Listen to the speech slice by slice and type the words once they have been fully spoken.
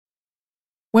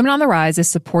Women on the Rise is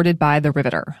supported by The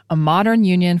Riveter, a modern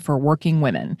union for working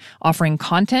women, offering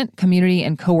content, community,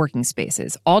 and co-working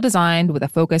spaces, all designed with a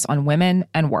focus on women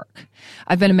and work.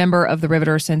 I've been a member of The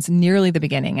Riveter since nearly the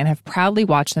beginning and have proudly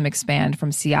watched them expand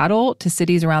from Seattle to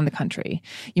cities around the country.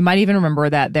 You might even remember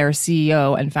that their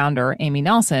CEO and founder, Amy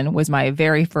Nelson, was my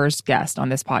very first guest on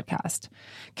this podcast.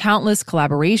 Countless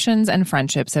collaborations and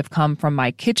friendships have come from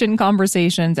my kitchen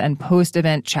conversations and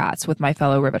post-event chats with my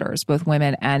fellow Riveters, both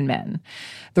women and men.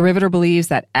 The Riveter believes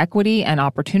that equity and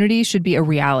opportunity should be a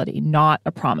reality, not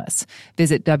a promise.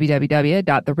 Visit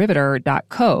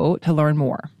www.theriveter.co to learn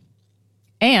more.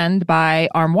 And by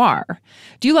Armoire.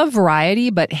 Do you love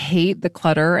variety but hate the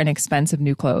clutter and expensive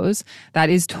new clothes? That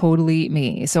is totally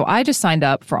me. So I just signed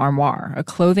up for Armoire, a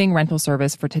clothing rental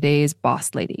service for today's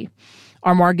boss lady.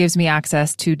 Armoire gives me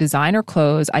access to designer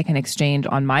clothes I can exchange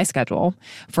on my schedule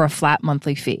for a flat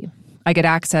monthly fee. I get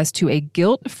access to a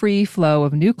guilt-free flow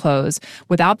of new clothes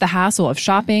without the hassle of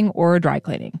shopping or dry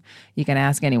cleaning. You can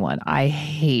ask anyone. I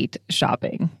hate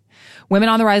shopping. Women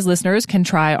on the Rise listeners can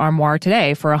try Armoire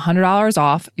today for $100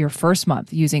 off your first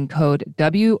month using code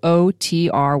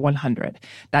WOTR100.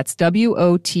 That's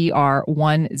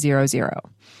WOTR100.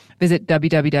 Visit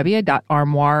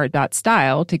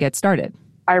www.armoire.style to get started.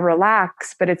 I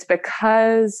relax, but it's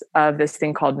because of this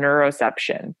thing called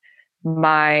neuroception.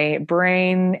 My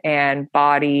brain and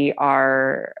body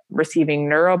are receiving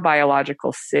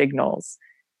neurobiological signals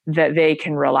that they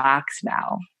can relax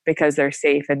now because they're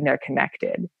safe and they're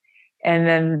connected. And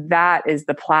then that is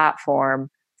the platform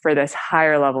for this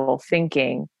higher level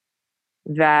thinking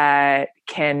that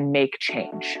can make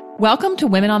change. Welcome to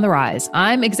Women on the Rise.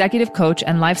 I'm executive coach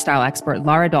and lifestyle expert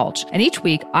Lara Dolch, and each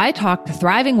week I talk to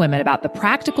thriving women about the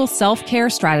practical self-care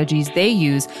strategies they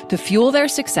use to fuel their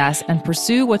success and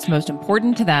pursue what's most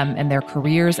important to them in their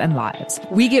careers and lives.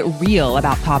 We get real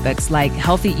about topics like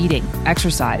healthy eating,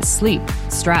 exercise, sleep,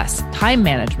 stress, time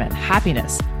management,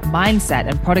 happiness, mindset,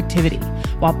 and productivity,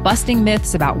 while busting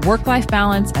myths about work-life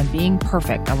balance and being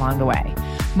perfect along the way.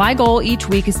 My goal each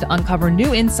week is to uncover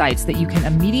new insights that you can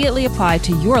immediately apply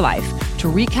to your life to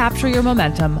recapture your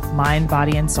momentum, mind,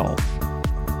 body, and soul.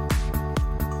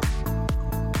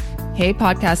 Hey,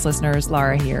 podcast listeners,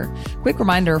 Lara here. Quick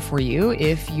reminder for you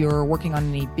if you're working on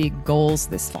any big goals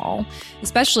this fall,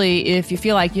 especially if you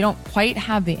feel like you don't quite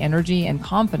have the energy and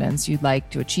confidence you'd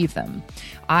like to achieve them.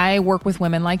 I work with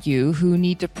women like you who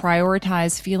need to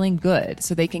prioritize feeling good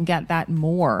so they can get that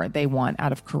more they want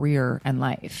out of career and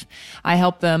life. I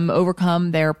help them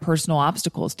overcome their personal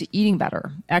obstacles to eating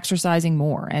better, exercising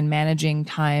more, and managing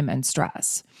time and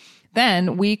stress.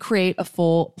 Then we create a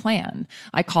full plan.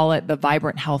 I call it the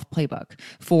Vibrant Health Playbook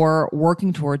for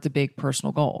working towards a big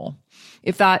personal goal.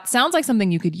 If that sounds like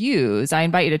something you could use, I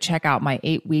invite you to check out my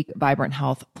 8-week Vibrant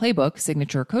Health Playbook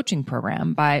signature coaching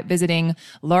program by visiting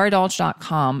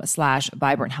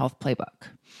laradolch.com/Vibrant Health Playbook.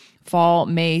 Fall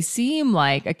may seem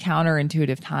like a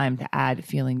counterintuitive time to add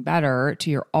feeling better to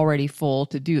your already full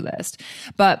to-do list.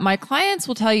 But my clients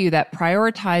will tell you that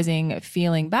prioritizing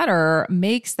feeling better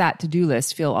makes that to-do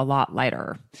list feel a lot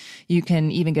lighter. You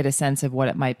can even get a sense of what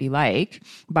it might be like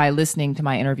by listening to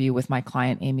my interview with my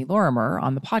client, Amy Lorimer,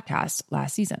 on the podcast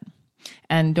last season.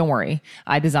 And don't worry,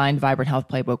 I designed Vibrant Health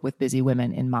Playbook with busy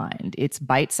women in mind. It's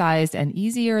bite-sized and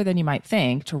easier than you might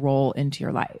think to roll into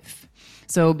your life.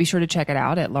 So be sure to check it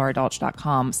out at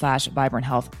laradolch.com/Vibrant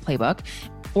Health Playbook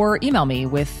or email me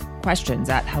with questions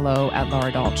at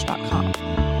hello@laradolch.com.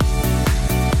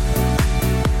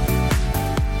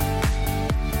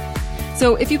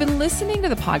 So if you've been listening to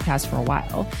the podcast for a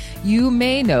while, you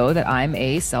may know that I'm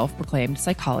a self-proclaimed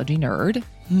psychology nerd.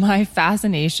 My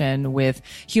fascination with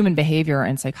human behavior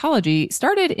and psychology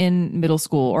started in middle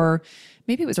school, or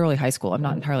maybe it was early high school, I'm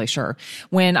not entirely sure,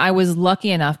 when I was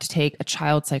lucky enough to take a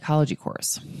child psychology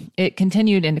course. It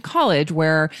continued into college,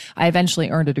 where I eventually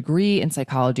earned a degree in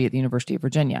psychology at the University of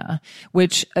Virginia,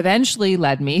 which eventually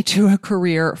led me to a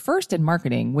career first in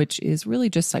marketing, which is really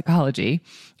just psychology,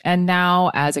 and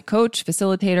now as a coach,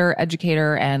 facilitator,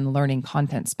 educator, and learning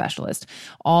content specialist,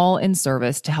 all in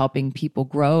service to helping people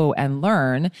grow and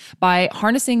learn by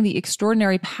harnessing the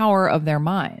extraordinary power of their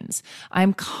minds.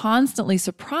 I'm constantly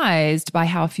surprised by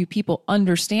how few people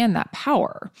understand that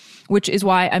power, which is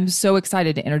why I'm so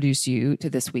excited to introduce you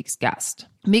to this week's guest.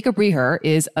 Mika Breher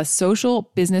is a social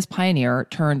business pioneer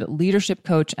turned leadership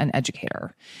coach and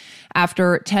educator.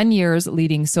 After 10 years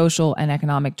leading social and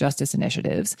economic justice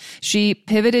initiatives, she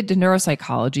pivoted to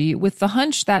neuropsychology with the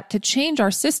hunch that to change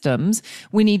our systems,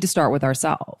 we need to start with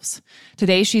ourselves.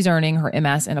 Today, she's earning her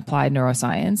MS in applied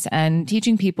neuroscience and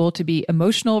teaching people to be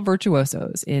emotional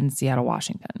virtuosos in Seattle,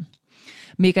 Washington.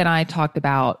 Mika and I talked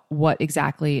about what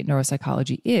exactly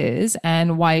neuropsychology is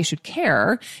and why you should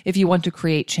care if you want to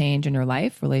create change in your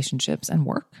life, relationships, and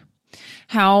work.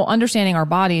 How understanding our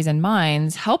bodies and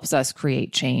minds helps us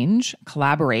create change,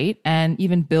 collaborate, and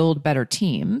even build better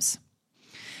teams.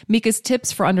 Mika's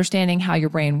tips for understanding how your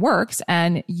brain works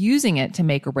and using it to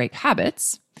make or break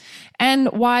habits, and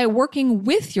why working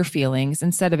with your feelings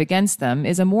instead of against them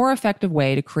is a more effective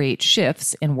way to create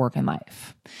shifts in work and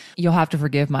life. You'll have to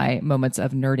forgive my moments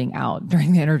of nerding out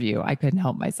during the interview. I couldn't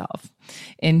help myself.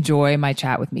 Enjoy my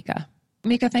chat with Mika.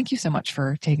 Mika, thank you so much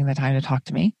for taking the time to talk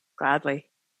to me. Gladly.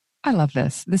 I love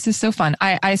this. This is so fun.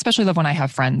 I especially love when I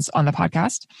have friends on the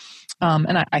podcast.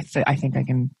 And I think I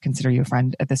can consider you a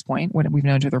friend at this point. We've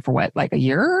known each other for what, like a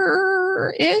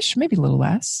year-ish, maybe a little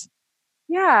less.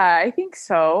 Yeah, I think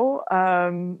so.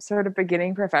 Sort of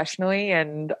beginning professionally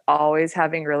and always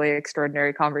having really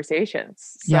extraordinary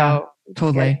conversations. So Yeah,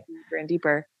 totally. Deeper and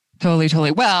deeper.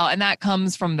 Totally. Well, and that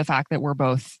comes from the fact that we're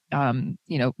both,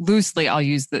 loosely, I'll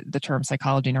use the term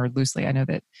psychology nerd loosely. I know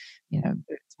that,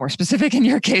 it's more specific in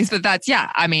your case, but that's,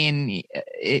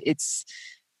 it's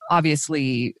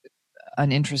obviously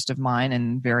an interest of mine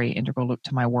and very integral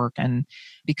to my work. And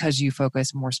because you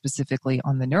focus more specifically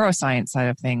on the neuroscience side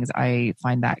of things, I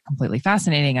find that completely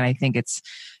fascinating. And I think it's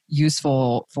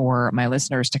useful for my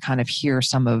listeners to kind of hear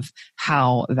some of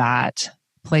how that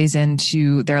plays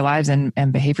into their lives and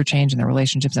behavior change and their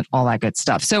relationships and all that good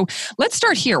stuff. So let's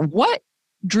start here. What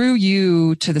drew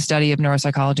you to the study of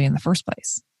neuropsychology in the first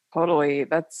place? Totally.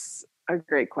 That's a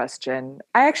great question.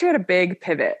 I actually had a big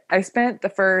pivot. I spent the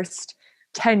first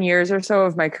 10 years or so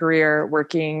of my career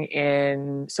working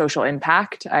in social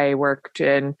impact. I worked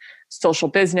in social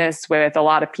business with a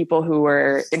lot of people who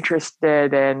were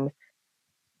interested in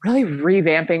really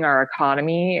revamping our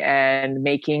economy and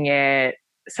making it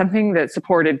something that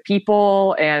supported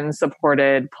people and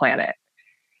supported planet.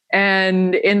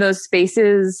 And in those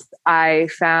spaces, I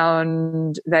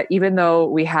found that even though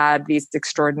we had these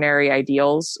extraordinary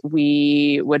ideals,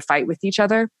 we would fight with each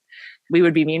other. We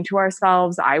would be mean to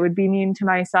ourselves. I would be mean to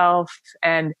myself.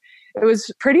 And it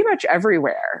was pretty much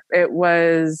everywhere. It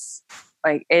was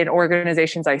like in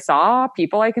organizations I saw,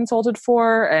 people I consulted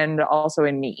for, and also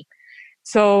in me.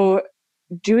 So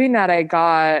doing that, I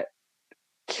got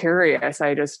curious.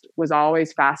 I just was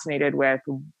always fascinated with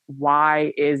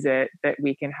why is it that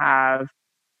we can have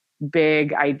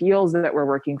big ideals that we're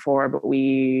working for, but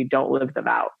we don't live them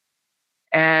out.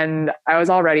 And I was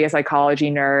already a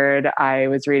psychology nerd. I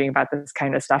was reading about this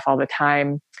kind of stuff all the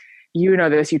time. You know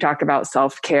this, you talk about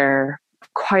self-care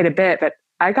quite a bit, but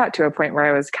I got to a point where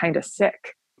I was kind of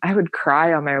sick. I would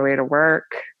cry on my way to work.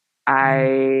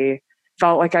 I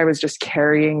felt like I was just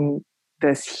carrying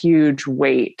this huge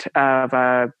weight of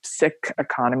a sick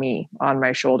economy on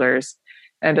my shoulders,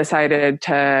 and decided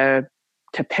to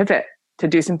pivot, to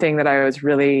do something that I was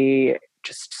really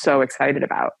just so excited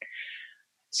about.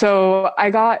 So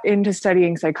I got into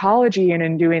studying psychology, and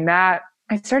in doing that,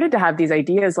 I started to have these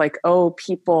ideas like, oh,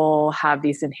 people have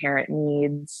these inherent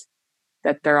needs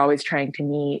that they're always trying to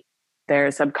meet.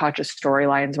 Their subconscious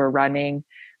storylines were running,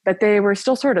 but they were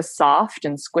still sort of soft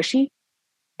and squishy.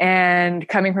 And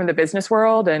coming from the business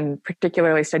world and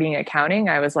particularly studying accounting,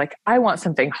 I was like, I want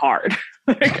something hard.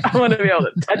 Like, I want to be able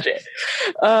to touch it.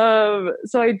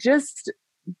 So I just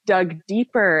dug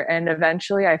deeper, and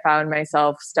eventually I found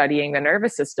myself studying the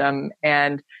nervous system,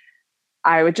 and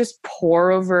I would just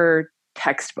pore over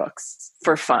textbooks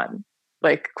for fun,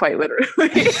 like quite literally.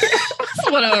 That's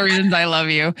one of the reasons I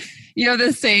love you. You have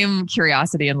the same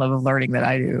curiosity and love of learning that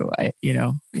I do.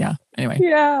 Anyway.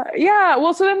 Yeah.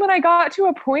 Well, so then when I got to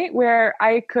a point where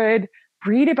I could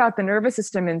read about the nervous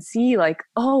system and see like,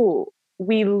 oh,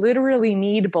 we literally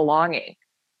need belonging.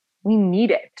 We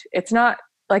need it. It's not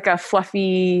like a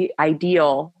fluffy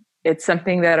ideal. It's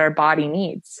something that our body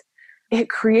needs. It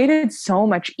created so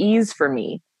much ease for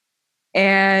me.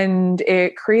 And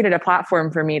it created a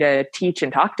platform for me to teach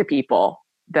and talk to people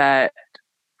that,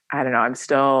 I don't know,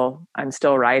 I'm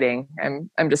still writing.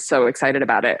 I'm just so excited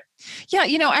about it. Yeah,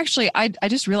 actually, I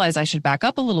just realized I should back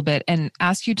up a little bit and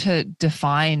ask you to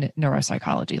define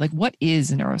neuropsychology. Like, what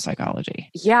is neuropsychology?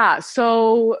 Yeah,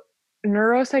 so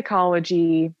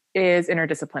neuropsychology is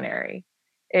interdisciplinary.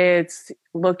 It's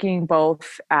looking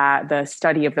both at the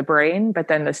study of the brain, but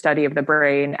then the study of the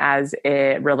brain as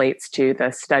it relates to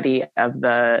the study of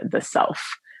the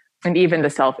self, and even the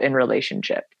self in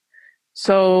relationship.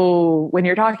 So when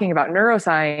you're talking about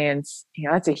neuroscience,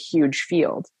 that's a huge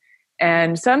field.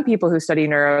 And some people who study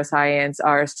neuroscience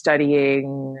are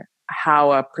studying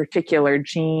how a particular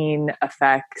gene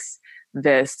affects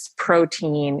this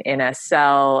protein in a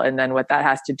cell, and then what that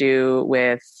has to do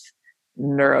with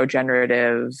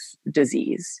neurodegenerative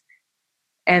disease.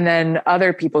 And then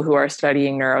other people who are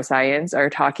studying neuroscience are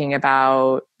talking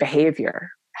about behavior.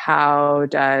 How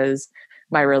does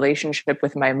my relationship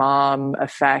with my mom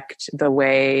affect the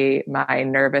way my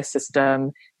nervous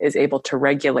system is able to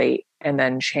regulate and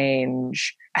then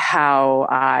change how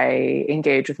I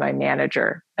engage with my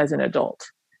manager as an adult?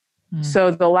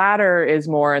 So the latter is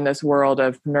more in this world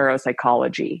of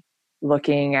neuropsychology,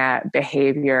 looking at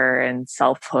behavior and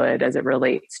selfhood as it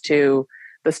relates to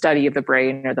the study of the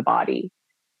brain or the body.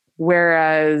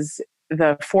 Whereas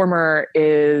the former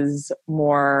is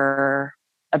more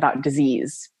about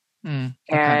disease. Okay.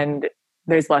 And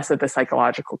there's less of the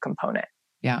psychological component.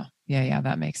 Yeah.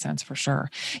 That makes sense for sure.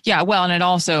 Yeah. Well, and it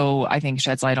also, I think,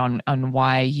 sheds light on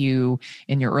why you,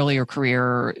 in your earlier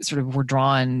career, sort of were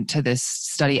drawn to this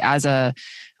study as a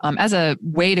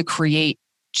way to create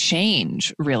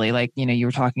change, really. Like, you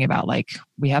were talking about, like,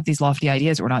 we have these lofty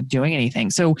ideas, we're not doing anything.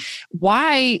 So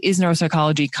why is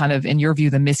neuropsychology kind of, in your view,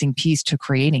 the missing piece to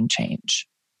creating change?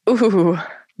 Ooh,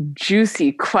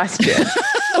 juicy question.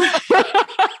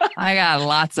 I got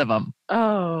lots of them.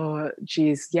 Oh,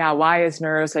 geez. Yeah. Why is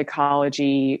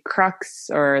neuropsychology crux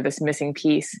or this missing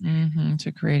piece?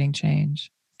 To creating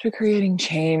change? To creating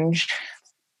change.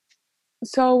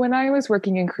 So when I was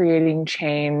working in creating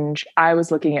change, I was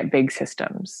looking at big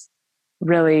systems.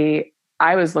 Really,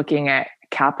 I was looking at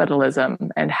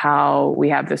capitalism and how we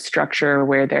have this structure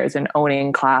where there's an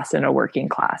owning class and a working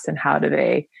class, and how do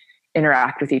they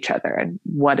interact with each other, and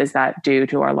what does that do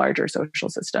to our larger social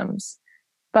systems?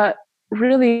 But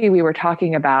really, we were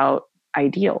talking about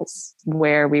ideals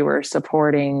where we were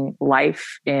supporting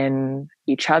life in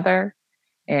each other,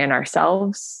 in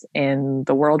ourselves, in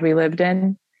the world we lived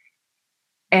in.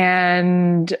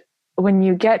 And when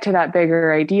you get to that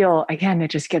bigger ideal, again,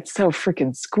 it just gets so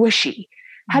freaking squishy.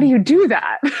 How do you do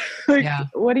that?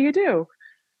 What do you do?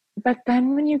 But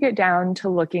then when you get down to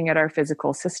looking at our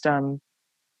physical system,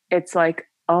 it's like,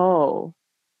 oh,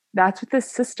 that's what this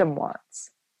system wants.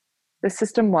 The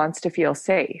system wants to feel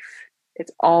safe.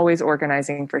 It's always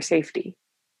organizing for safety.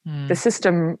 The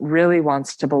system really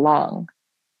wants to belong.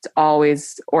 It's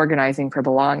always organizing for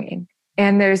belonging.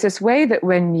 And there's this way that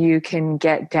when you can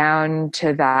get down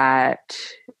to that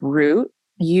root,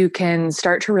 you can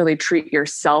start to really treat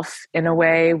yourself in a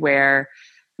way where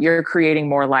you're creating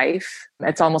more life.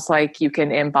 It's almost like you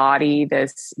can embody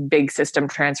this big system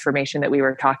transformation that we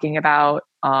were talking about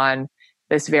on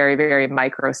this very, very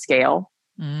micro scale.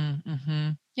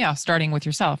 Yeah, starting with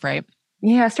yourself, right?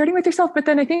 Yeah, starting with yourself. But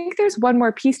then I think there's one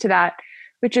more piece to that,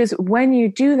 which is when you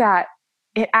do that,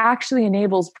 it actually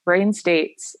enables brain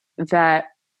states that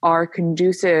are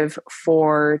conducive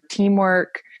for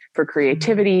teamwork, for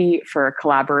creativity, for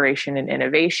collaboration and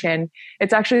innovation.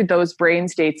 It's actually those brain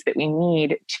states that we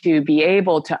need to be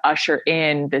able to usher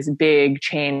in this big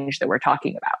change that we're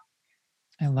talking about.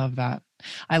 I love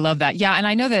that. Yeah. And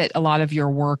I know that a lot of your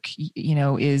work,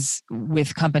 is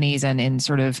with companies and in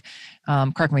sort of,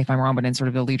 correct me if I'm wrong, but in sort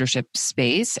of the leadership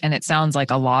space. And it sounds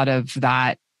like a lot of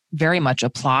that very much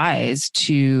applies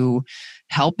to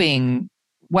helping,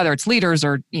 whether it's leaders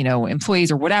or,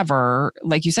 employees or whatever,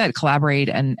 like you said, collaborate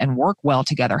and work well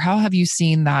together. How have you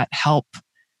seen that help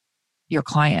your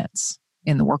clients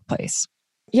in the workplace?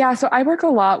 Yeah, so I work a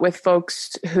lot with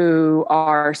folks who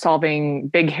are solving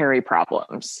big, hairy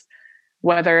problems,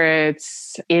 whether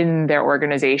it's in their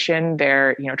organization,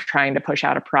 they're, trying to push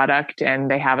out a product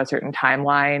and they have a certain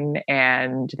timeline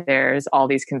and there's all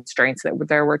these constraints that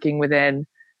they're working within,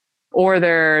 or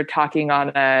they're talking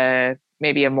on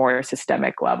maybe a more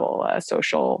systemic level, a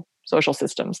social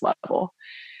systems level.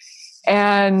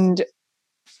 And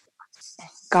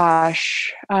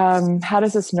gosh, how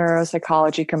does this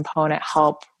neuropsychology component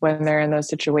help when they're in those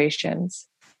situations?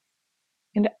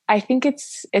 And I think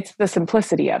it's the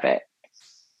simplicity of it.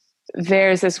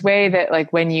 There's this way that,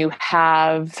 like, when you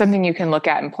have something you can look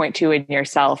at and point to in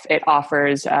yourself, it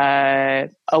offers a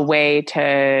way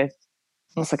to,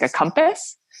 almost like a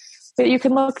compass that you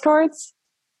can look towards.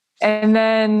 And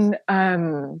then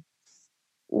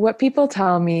what people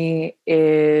tell me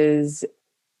is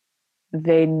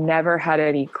they never had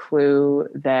any clue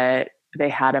that they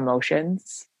had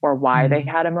emotions or why they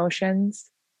had emotions,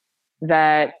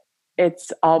 that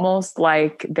it's almost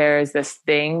like there's this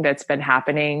thing that's been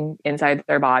happening inside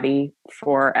their body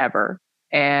forever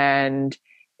and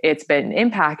it's been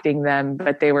impacting them,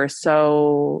 but they were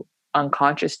so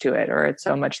unconscious to it, or it's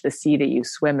so much the sea that you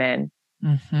swim in,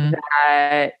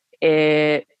 that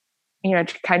it,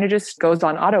 kind of just goes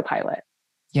on autopilot.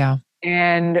 Yeah.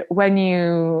 And when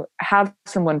you have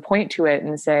someone point to it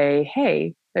and say,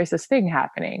 hey, there's this thing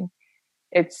happening,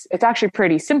 It's actually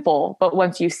pretty simple, but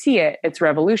once you see it, it's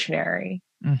revolutionary.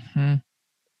 Mm-hmm.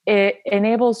 It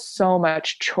enables so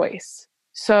much choice.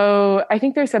 So I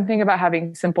think there's something about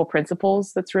having simple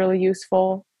principles that's really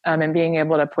useful, and being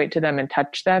able to point to them and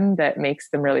touch them that makes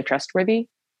them really trustworthy.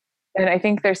 And I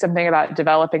think there's something about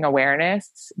developing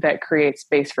awareness that creates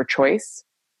space for choice.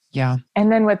 Yeah.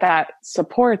 And then what that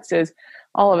supports is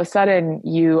all of a sudden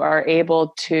you are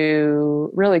able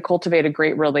to really cultivate a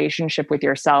great relationship with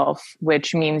yourself,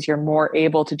 which means you're more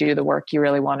able to do the work you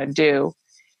really want to do.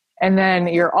 And then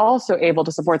you're also able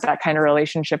to support that kind of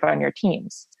relationship on your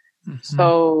teams. Mm-hmm.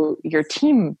 So your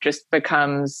team just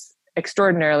becomes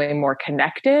extraordinarily more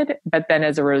connected, but then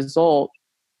as a result,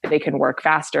 they can work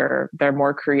faster. They're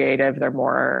more creative. They're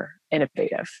more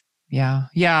innovative. Yeah.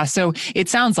 Yeah. So it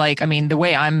sounds like, I mean, the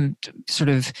way I'm sort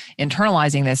of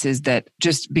internalizing this is that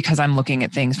just because I'm looking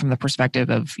at things from the perspective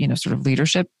of, sort of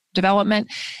leadership development,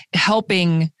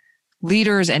 helping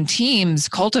leaders and teams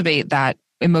cultivate that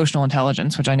emotional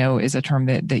intelligence, which I know is a term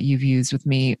that you've used with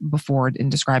me before in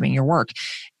describing your work,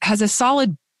 has a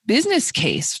solid business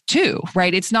case too,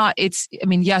 right?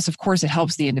 Yes, of course it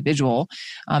helps the individual.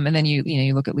 And then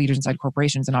you look at leaders inside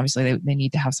corporations and obviously they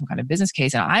need to have some kind of business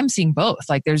case. And I'm seeing both.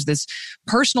 Like there's this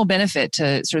personal benefit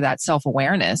to sort of that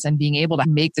self-awareness and being able to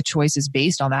make the choices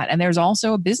based on that. And there's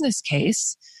also a business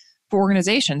case for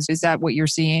organizations. Is that what you're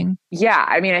seeing? Yeah.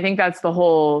 I mean, I think that's the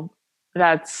whole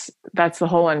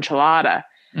enchilada.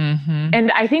 Mm-hmm.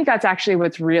 And I think that's actually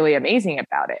what's really amazing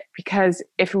about it, because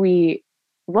if we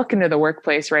look into the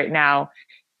workplace right now,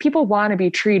 people want to be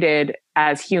treated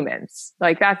as humans.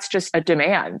 Like that's just a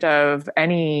demand of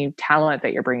any talent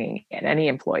that you're bringing in, any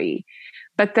employee.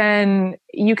 But then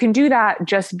you can do that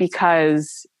just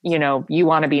because, you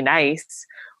want to be nice,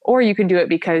 or you can do it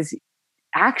because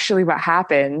actually what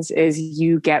happens is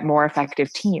you get more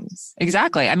effective teams.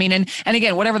 Exactly. I mean, and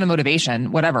again, whatever the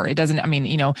motivation, whatever, it doesn't,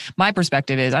 my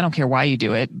perspective is I don't care why you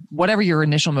do it, whatever your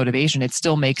initial motivation, it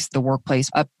still makes the workplace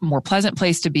a more pleasant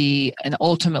place to be. And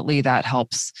ultimately that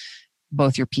helps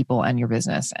both your people and your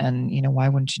business. And, why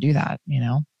wouldn't you do that,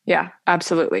 Yeah,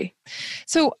 absolutely.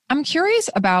 So I'm curious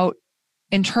about,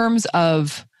 in terms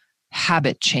of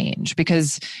habit change,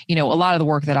 because, a lot of the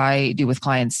work that I do with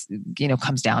clients,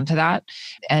 comes down to that.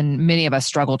 And many of us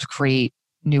struggle to create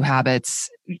new habits,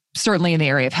 certainly in the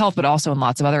area of health, but also in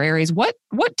lots of other areas. What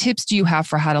tips do you have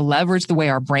for how to leverage the way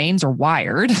our brains are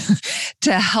wired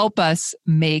to help us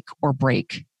make or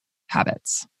break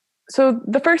habits? So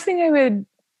the first thing I would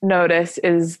notice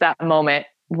is that moment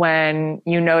when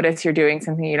you notice you're doing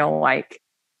something you don't like.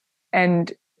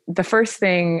 And the first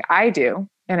thing I do,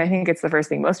 and I think it's the first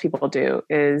thing most people do,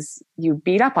 is you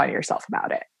beat up on yourself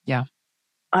about it. Yeah.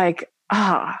 Like,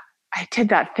 I did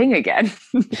that thing again.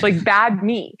 Like bad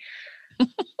me.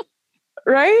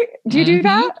 Right? Do you do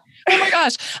that? Oh my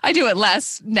gosh. I do it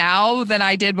less now than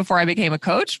I did before I became a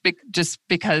coach, just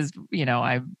because,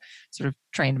 I've sort of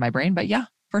trained my brain. But yeah,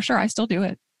 for sure, I still do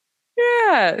it.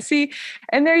 Yeah. See,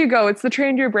 and there you go. It's the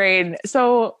trained your brain.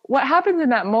 So what happens in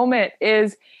that moment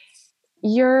is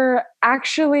you're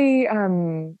actually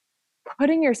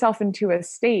putting yourself into a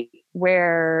state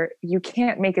where you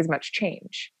can't make as much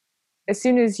change. As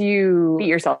soon as you beat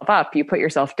yourself up, you put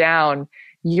yourself down,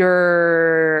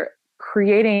 you're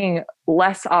creating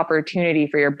less opportunity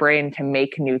for your brain to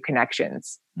make new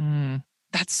connections.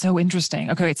 That's so interesting.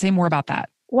 Okay, wait, say more about that.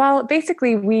 Well,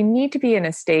 basically, we need to be in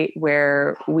a state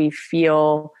where we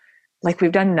feel like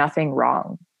we've done nothing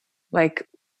wrong. Like,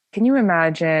 can you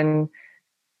imagine,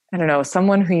 I don't know,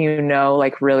 someone who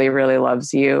like really, really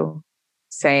loves you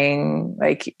saying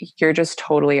like, you're just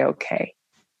totally okay.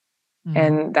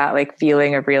 And that like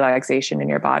feeling of relaxation in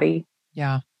your body.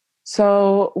 Yeah.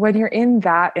 So when you're in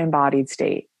that embodied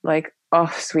state, like,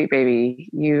 oh, sweet baby,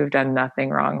 you've done nothing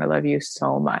wrong. I love you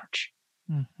so much.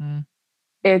 Mm-hmm.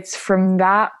 It's from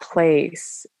that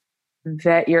place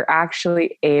that you're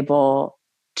actually able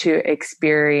to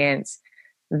experience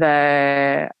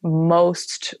the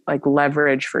most like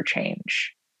leverage for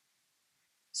change.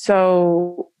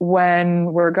 So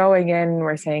when we're going in,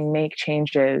 we're saying make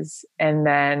changes, and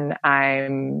then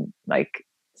I'm like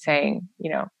saying,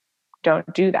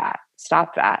 don't do that,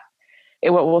 stop that.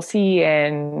 What we'll see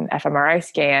in fMRI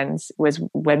scans was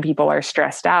when people are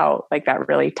stressed out, like that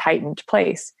really tightened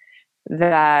place,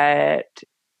 that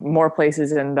more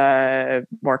places in the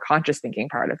more conscious thinking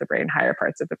part of the brain, higher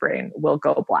parts of the brain, will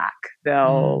go black.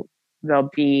 They'll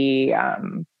be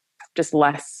just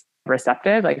less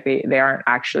receptive, like they aren't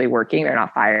actually working, they're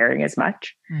not firing as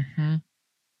much. Mm-hmm.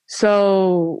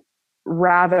 So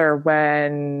rather,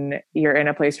 when you're in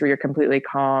a place where you're completely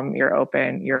calm, you're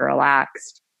open, you're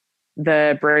relaxed,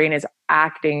 the brain is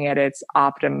acting at its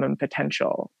optimum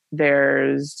potential.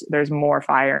 There's more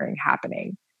firing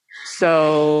happening.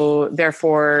 So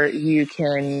therefore you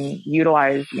can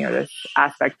utilize, this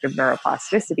aspect of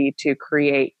neuroplasticity to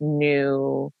create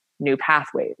new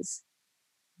pathways.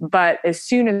 But as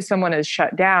soon as someone is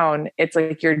shut down, it's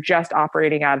like you're just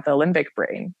operating out of the limbic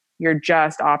brain. You're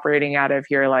just operating out of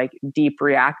your like deep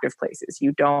reactive places.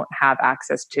 You don't have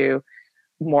access to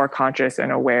more conscious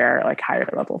and aware, like higher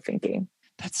level thinking.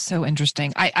 That's so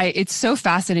interesting. It's so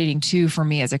fascinating too for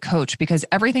me as a coach, because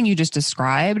everything you just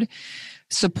described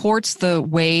supports the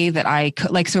way that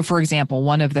so for example,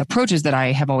 one of the approaches that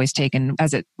I have always taken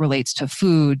as it relates to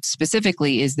food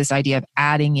specifically is this idea of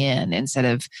adding in instead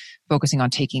of focusing on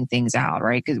taking things out,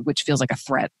 right? Which feels like a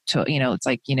threat to, it's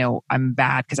like, I'm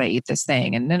bad because I ate this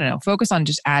thing. And no, focus on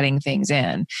just adding things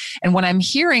in. And what I'm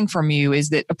hearing from you is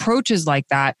that approaches like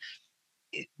that,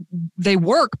 they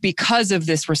work because of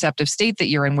this receptive state that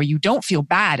you're in where you don't feel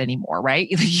bad anymore, right?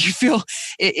 You feel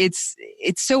it's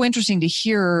so interesting to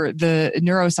hear the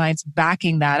neuroscience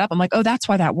backing that up. I'm like, oh, that's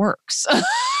why that works.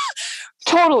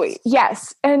 Totally.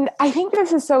 Yes. And I think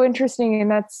this is so interesting.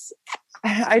 And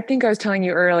I think I was telling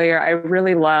you earlier, I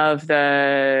really love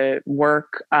the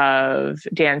work of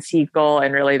Dan Siegel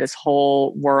and really this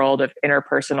whole world of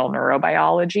interpersonal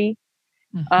neurobiology.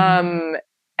 Mm-hmm.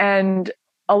 And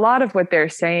a lot of what they're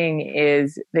saying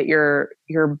is that your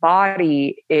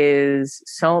body is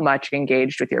so much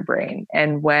engaged with your brain.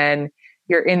 And when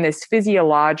you're in this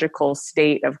physiological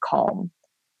state of calm,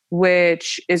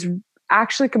 which is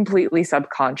actually completely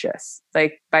subconscious,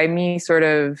 like by me sort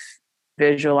of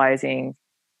visualizing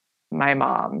my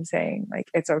mom saying like,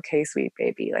 it's okay, sweet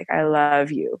baby. Like, I love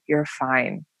you. You're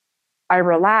fine. I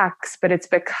relax, but it's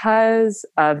because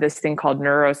of this thing called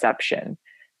neuroception.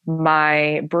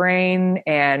 My brain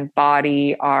and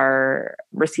body are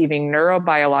receiving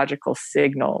neurobiological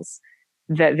signals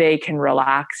that they can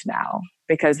relax now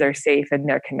because they're safe and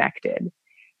they're connected.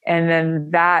 And then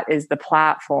that is the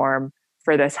platform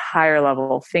for this higher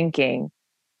level thinking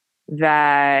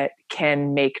that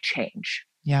can make change.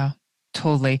 Yeah,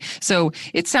 totally. So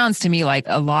it sounds to me like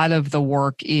a lot of the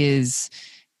work is,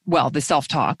 well, the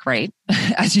self-talk, right?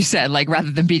 As you said, like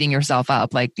rather than beating yourself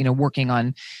up, like, working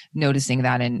on noticing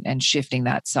that and shifting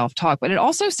that self-talk. But it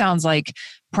also sounds like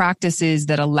practices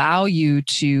that allow you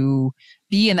to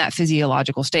be in that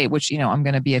physiological state, which, I'm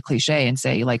going to be a cliche and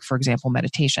say, like, for example,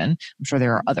 meditation. I'm sure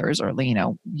there are others, or,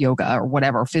 yoga or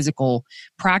whatever, physical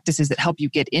practices that help you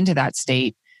get into that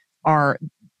state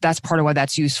that's part of why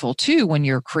that's useful too when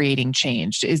you're creating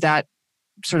change. Is that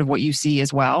sort of what you see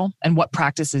as well? And what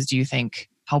practices do you think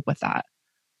help with that?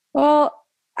 Well,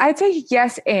 I'd say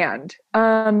yes. And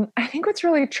I think what's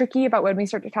really tricky about when we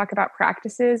start to talk about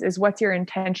practices is what's your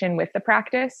intention with the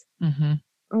practice. Mm-hmm.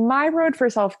 My road for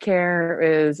self-care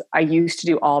is I used to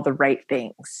do all the right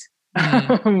things.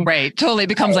 Right. Totally. It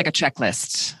becomes like a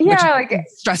checklist. Yeah. Like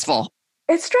stressful.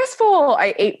 It's stressful.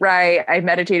 I ate right. I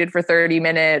meditated for 30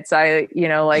 minutes. I,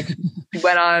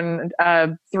 went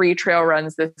on 3 trail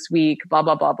runs this week, blah,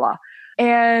 blah, blah, blah.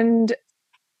 And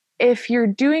if you're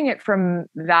doing it from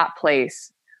that place,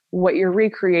 what you're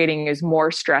recreating is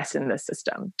more stress in the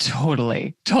system.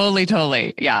 Totally.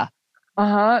 Yeah.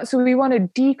 So we want to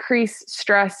decrease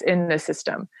stress in the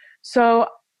system. So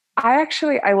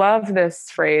I love this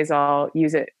phrase. I'll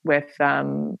use it with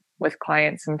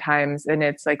clients sometimes. And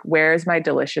it's like, where's my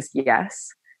delicious yes?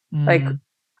 Like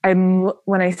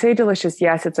when I say delicious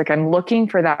yes, it's like, I'm looking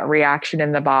for that reaction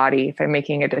in the body. If I'm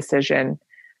making a decision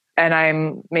and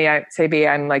I'm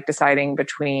like deciding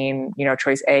between,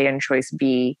 choice A and choice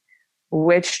B,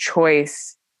 which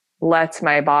choice lets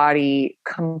my body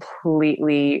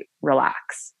completely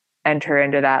relax, enter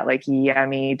into that like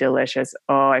yummy, delicious,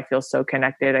 oh, I feel so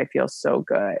connected. I feel so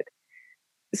good.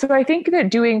 So I think that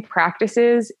doing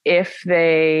practices, if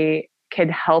they can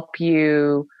help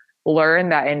you learn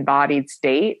that embodied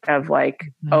state of like,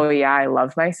 oh yeah, I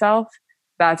love myself,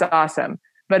 that's awesome.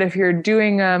 But if you're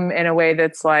doing them in a way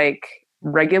that's like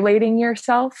regulating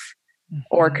yourself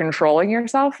or controlling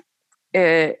yourself,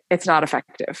 it's not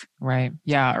effective. Right.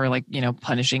 Yeah. Or like,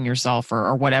 punishing yourself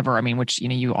or whatever. I mean, which,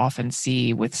 you often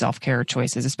see with self-care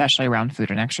choices, especially around food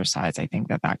and exercise. I think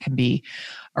that can be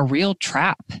a real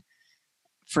trap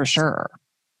for sure.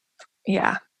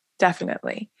 Yeah,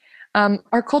 definitely.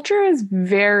 Our culture is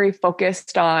very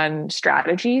focused on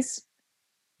strategies.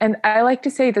 And I like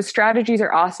to say the strategies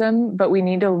are awesome, but we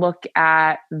need to look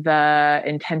at the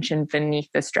intention beneath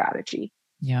the strategy.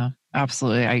 Yeah,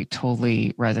 absolutely. I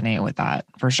totally resonate with that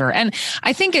for sure. And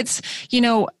I think it's,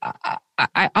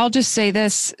 I'll just say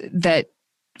this, that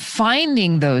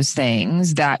finding those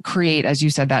things that create, as you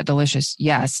said, that delicious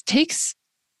yes, takes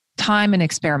time and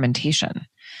experimentation,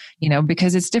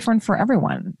 because it's different for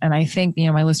everyone. And I think,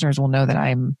 my listeners will know that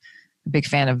I'm a big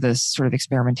fan of this sort of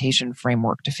experimentation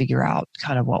framework to figure out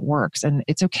kind of what works. And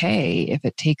it's okay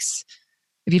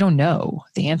if you don't know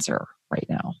the answer right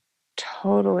now.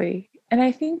 Totally. And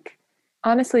I think,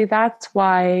 honestly, that's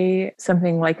why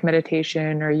something like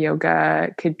meditation or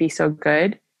yoga could be so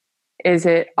good, is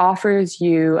it offers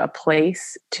you a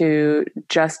place to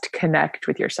just connect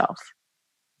with yourself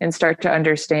and start to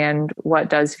understand what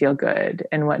does feel good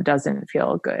and what doesn't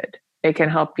feel good. It can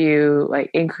help you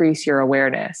increase your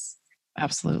awareness.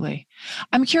 Absolutely.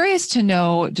 I'm curious to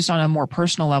know, just on a more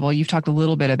personal level, you've talked a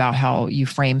little bit about how you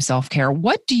frame self-care.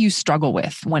 What do you struggle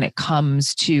with when it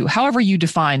comes to however you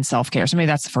define self-care? So maybe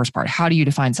that's the first part. How do you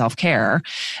define self-care?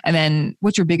 And then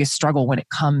what's your biggest struggle when it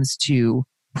comes to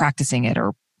practicing it,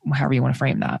 or however you want to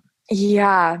frame that?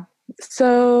 Yeah.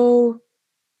 So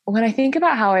when I think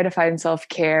about how I define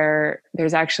self-care,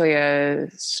 there's actually a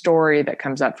story that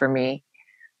comes up for me,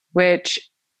 which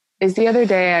is the other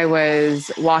day I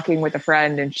was walking with a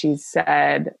friend and she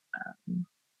said,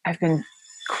 I've been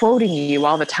quoting you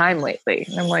all the time lately.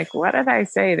 And I'm like, what did I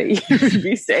say that you would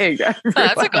be saying to everyone?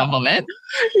 That's a compliment.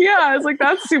 Yeah, I was like,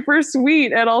 that's super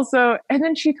sweet. And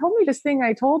then she told me this thing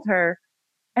I told her,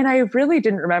 and I really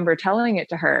didn't remember telling it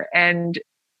to her.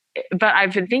 But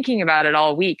I've been thinking about it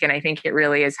all week, and I think it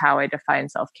really is how I define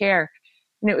self-care.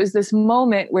 And it was this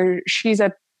moment where she's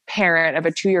a parent of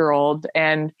a 2-year-old,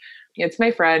 and it's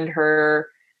my friend. Her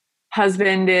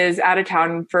husband is out of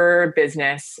town for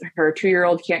business. Her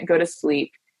 2-year-old can't go to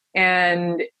sleep.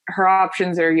 And her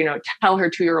options are, tell her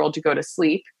 2-year-old to go to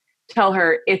sleep, tell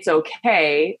her it's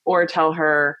okay, or tell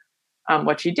her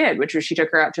what she did, which was she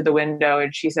took her out to the window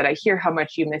and she said, I hear how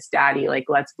much you miss daddy.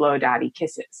 Let's blow daddy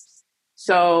kisses.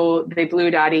 So they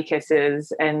blew daddy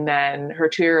kisses, and then her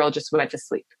 2-year-old just went to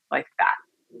sleep like that.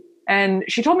 And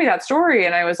she told me that story,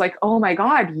 and I was like, oh my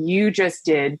God, you just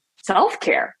did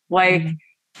self-care.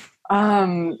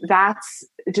 That's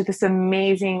just this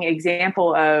amazing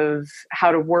example of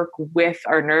how to work with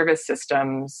our nervous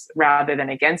systems rather than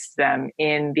against them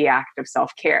in the act of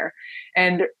self-care.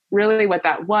 And really what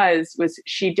that was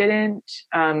she didn't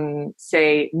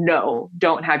say, no,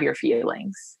 don't have your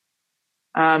feelings.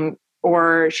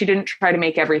 Or she didn't try to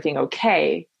make everything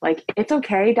okay. It's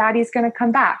okay. Daddy's going to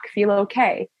come back. Feel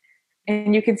okay.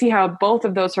 And you can see how both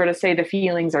of those sort of say the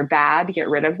feelings are bad, get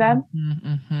rid of them.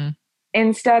 Mm-hmm.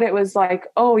 Instead, it was like,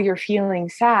 oh, you're feeling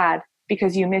sad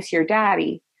because you miss your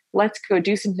daddy. Let's go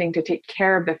do something to take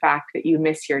care of the fact that you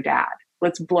miss your dad.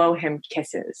 Let's blow him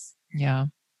kisses. Yeah.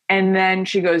 And then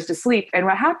she goes to sleep. And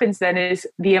what happens then is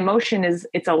the emotion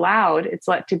it's allowed, it's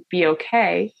let to be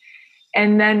okay.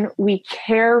 And then we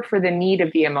care for the need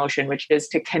of the emotion, which is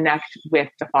to connect with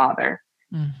the father.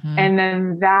 Mm-hmm. And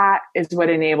then that is what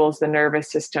enables the nervous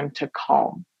system to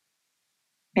calm.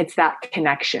 It's that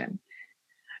connection.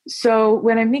 So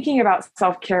when I'm thinking about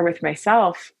self-care with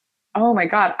myself, oh my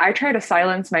God, I try to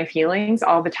silence my feelings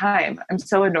all the time. I'm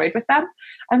so annoyed with them.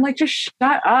 I'm like, just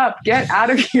shut up, get out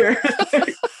of here.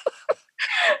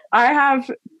 I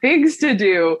have things to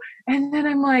do. And then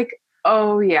I'm like,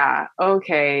 oh yeah,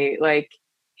 okay.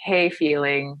 Hey,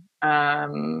 feeling,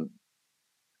 I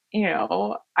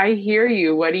hear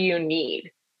you. What do you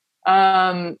need?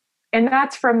 And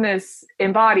that's from this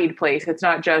embodied place. It's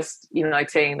not just,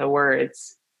 saying the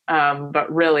words,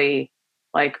 but really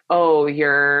oh,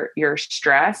 you're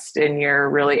stressed and you're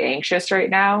really anxious right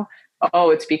now. Oh,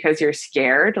 it's because you're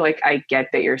scared. I get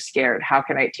that you're scared. How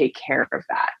can I take care of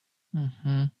that?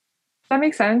 Mm-hmm. Does that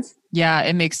make sense? Yeah,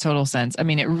 it makes total sense. I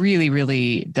mean, it really,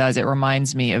 really does. It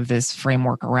reminds me of this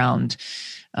framework around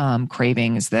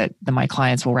cravings that my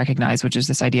clients will recognize, which is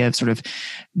this idea of sort of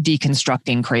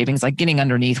deconstructing cravings, like getting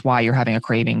underneath why you're having a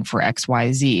craving for X,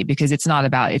 Y, Z, because it's not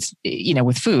about,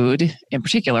 with food in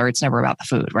particular, it's never about the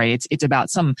food, right? It's about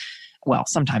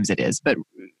sometimes it is, but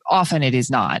often it is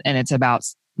not. And it's about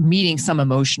meeting some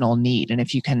emotional need. And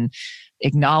if you can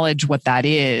acknowledge what that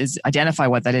is, identify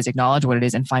what that is, acknowledge what it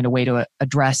is, and find a way to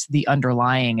address the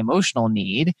underlying emotional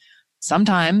need,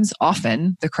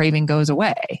 often the craving goes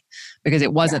away because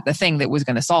it wasn't the thing that was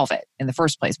going to solve it in the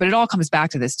first place. But it all comes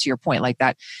back to this, to your point, like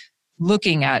that,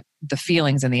 looking at the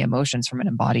feelings and the emotions from an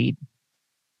embodied,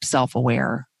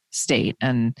 self-aware state.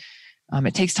 And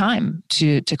it takes time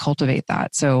to cultivate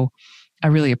that. So I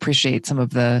really appreciate some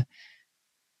of the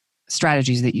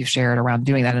strategies that you've shared around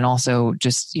doing that. And also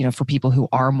just, for people who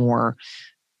are more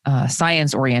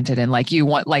science oriented and like you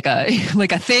want like a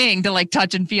thing to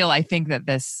touch and feel, I think that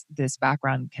this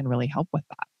background can really help with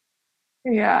that.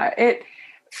 Yeah,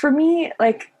 for me,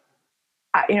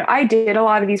 I did a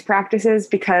lot of these practices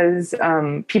because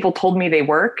people told me they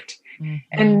worked,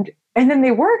 and then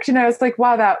they worked, and I was like,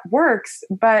 wow, that works.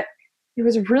 But it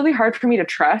was really hard for me to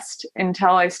trust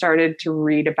until I started to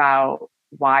read about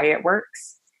why it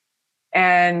works.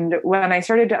 And when I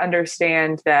started to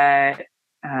understand that,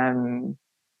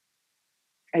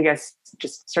 I guess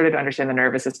just started to understand the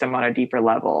nervous system on a deeper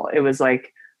level, it was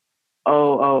like,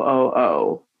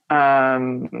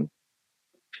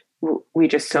 we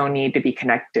just so need to be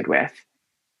connected with.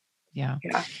 Yeah.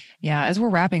 As we're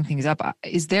wrapping things up,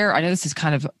 is there, I know this is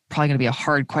kind of probably going to be a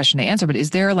hard question to answer, but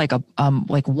is there like a,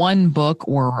 like one book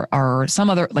or some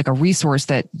other, like a resource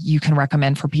that you can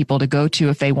recommend for people to go to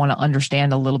if they want to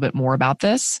understand a little bit more about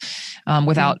this,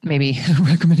 without maybe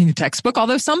recommending a textbook,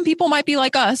 although some people might be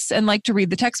like us and like to read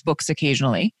the textbooks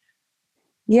occasionally?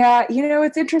 Yeah.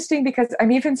 It's interesting because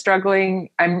I'm even struggling.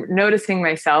 I'm noticing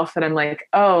myself that I'm like,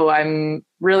 I'm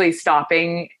really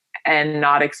stopping and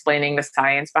not explaining the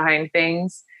science behind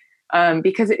things,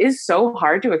 because it is so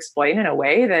hard to explain in a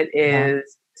way that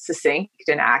is succinct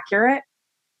and accurate.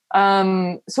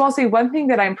 So I'll say one thing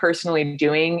that I'm personally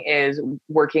doing is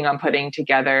working on putting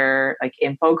together like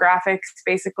infographics,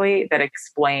 basically, that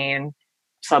explain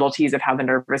subtleties of how the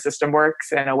nervous system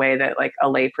works in a way that like a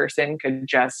layperson could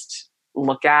just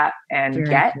look at and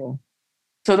get. Cool.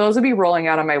 So those will be rolling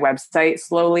out on my website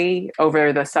slowly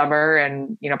over the summer.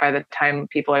 And, by the time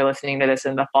people are listening to this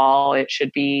in the fall, it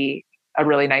should be a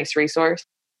really nice resource.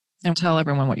 And tell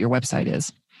everyone what your website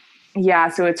is. Yeah.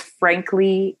 So it's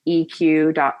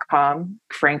franklyeq.com.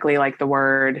 Frankly, like the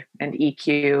word, and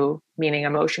EQ meaning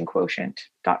emotion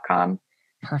quotient.com.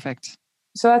 Perfect.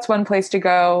 So that's one place to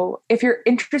go. If you're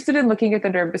interested in looking at the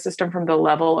nervous system from the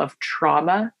level of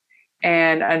trauma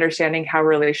and understanding how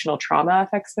relational trauma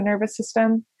affects the nervous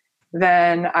system,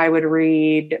 then I would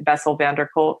read Bessel van der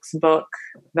Kolk's book,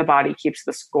 The Body Keeps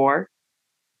the Score.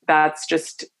 That's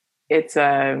just, it's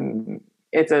a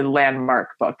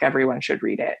landmark book. Everyone should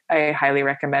read it. I highly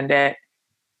recommend it.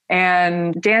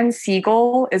 And Dan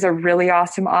Siegel is a really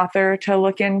awesome author to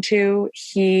look into.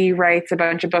 He writes a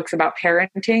bunch of books about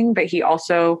parenting, but he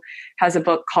also has a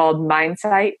book called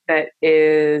Mindsight that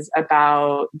is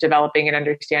about developing an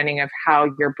understanding of how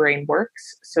your brain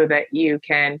works so that you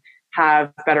can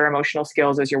have better emotional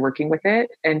skills as you're working with it.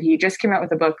 And he just came out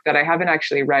with a book that I haven't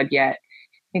actually read yet.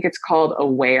 I think it's called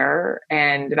Aware.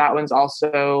 And that one's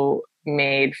also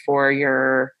made for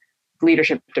your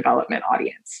leadership development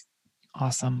audience.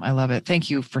 Awesome. I love it. Thank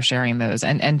you for sharing those.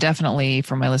 And definitely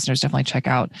for my listeners, definitely check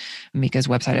out Mika's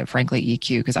website at Frankly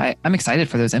EQ, because I'm excited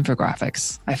for those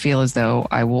infographics. I feel as though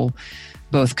I will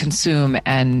both consume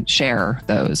and share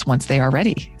those once they are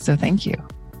ready. So thank you.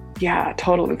 Yeah,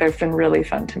 totally. They've been really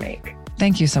fun to make.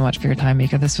 Thank you so much for your time,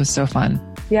 Mika. This was so fun.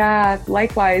 Yeah,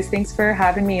 likewise. Thanks for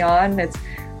having me on. It's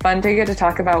fun to get to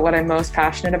talk about what I'm most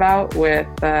passionate about with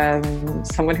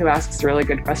someone who asks really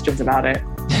good questions about it.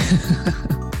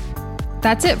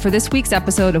 That's it for this week's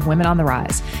episode of Women on the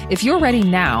Rise. If you're ready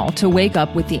now to wake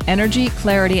up with the energy,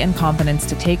 clarity, and confidence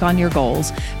to take on your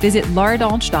goals, visit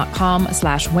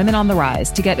lauradolch.com/Women on the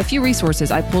Rise to get a few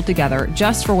resources I pulled together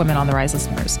just for Women on the Rise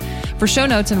listeners. For show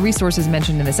notes and resources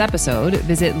mentioned in this episode,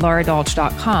 visit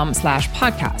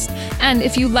lauradolch.com/podcast. And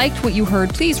if you liked what you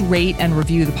heard, please rate and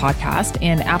review the podcast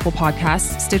in Apple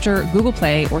Podcasts, Stitcher, Google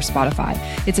Play, or Spotify.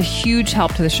 It's a huge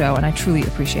help to the show, and I truly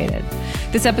appreciate it.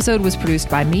 This episode was produced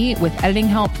by me with editing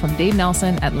help from Dave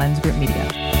Nelson at Lens Group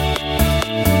Media.